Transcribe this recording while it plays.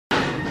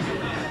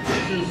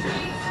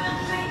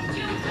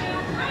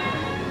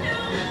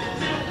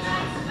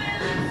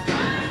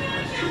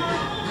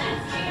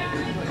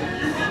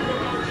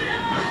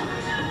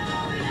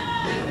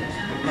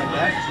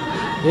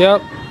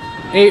Yep.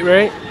 8,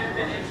 right?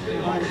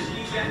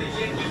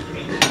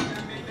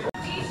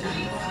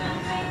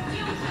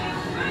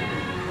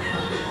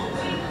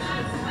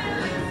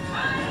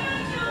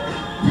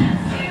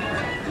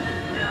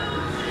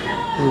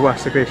 We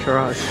watched the Great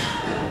Charade.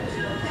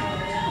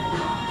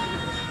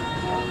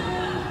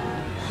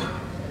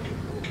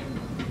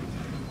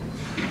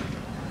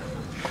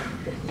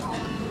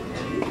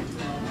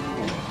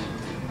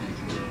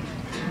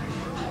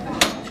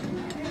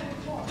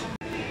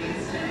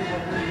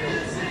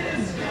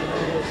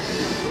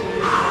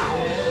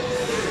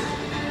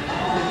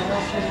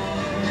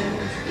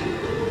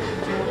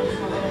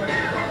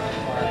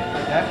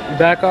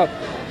 Back up.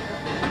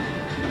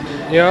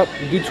 Yep.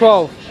 Do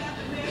 12.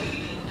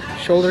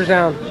 Shoulders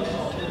down.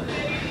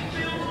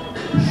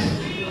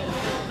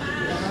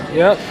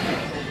 Yep.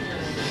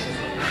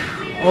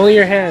 Only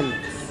your hand.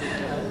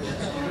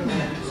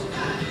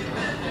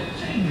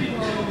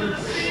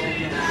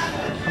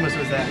 How much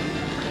was that?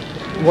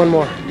 One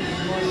more.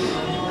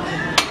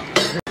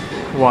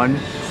 1.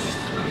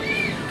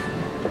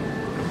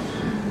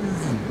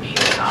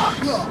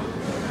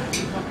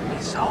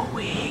 He's so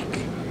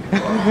weak.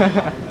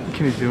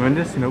 Can you zoom in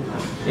this? Nope.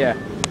 Yeah.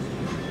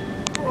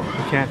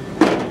 You can't.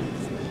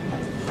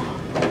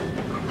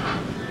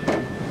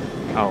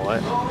 Oh,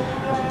 what?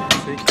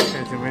 See?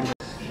 Can you zoom in?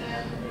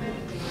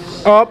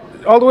 Up.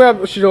 All the way up,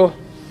 Shido.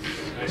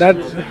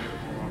 That's...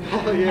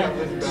 Oh, yeah.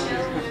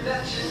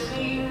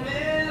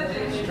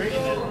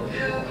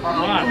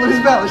 Come on. What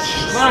is that?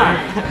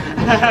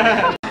 Come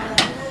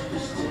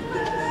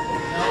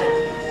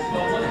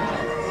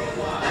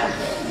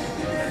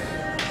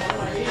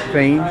on.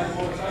 Fame.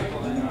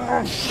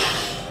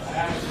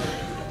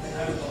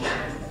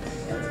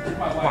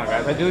 Come on,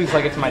 guys. I do these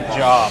like it's my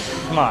job.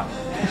 Come on.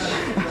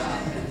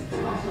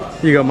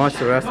 You got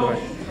muscle, that's why.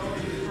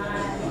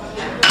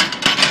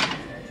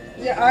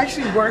 Yeah, I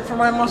actually work for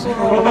my muscle.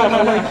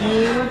 Like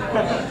you.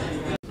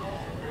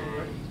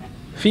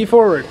 Feet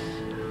forward.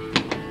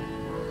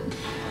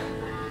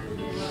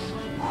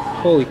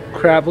 Holy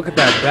crap, look at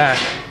that back.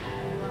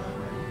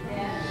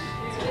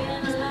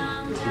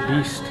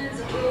 Beast.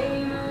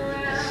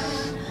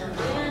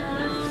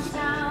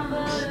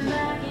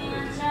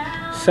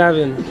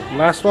 Seven.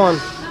 Last one.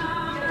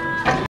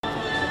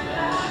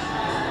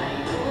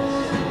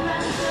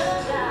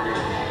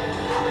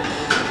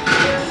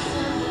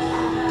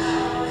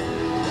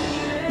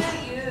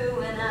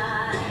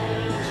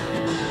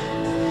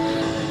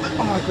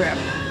 Oh, crap.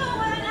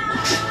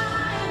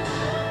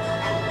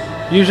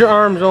 Use your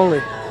arms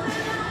only.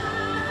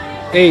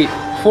 8.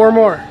 4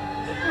 more.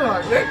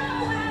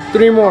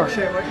 3 more.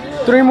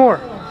 3 more.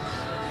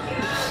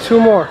 2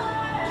 more.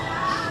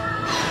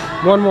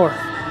 1 more.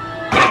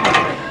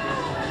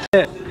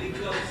 It.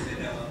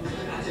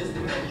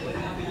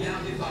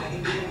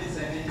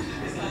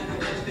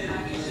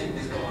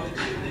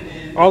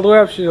 All the way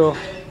up, Shido.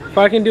 If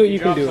I can do it,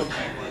 you can do it.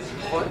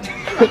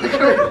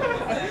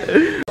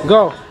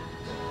 Go.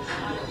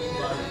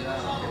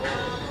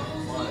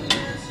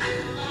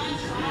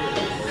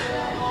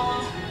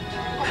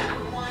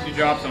 You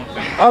drop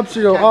something. Up,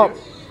 Shido, up.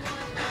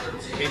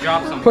 You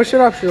drop something. Push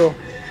it up, Shido.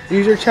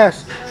 Use your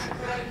chest.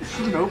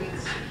 Nope.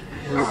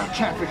 Oh,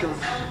 can't pick him.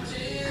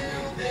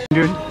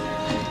 Dude.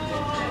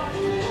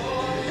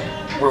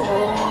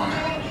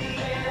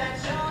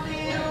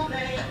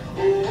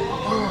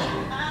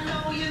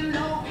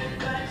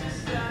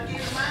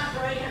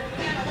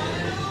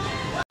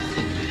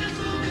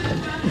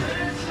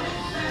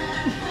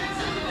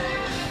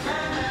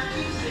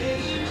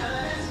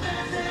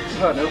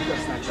 Oh, no,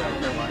 that's not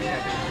right. No, I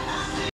can't do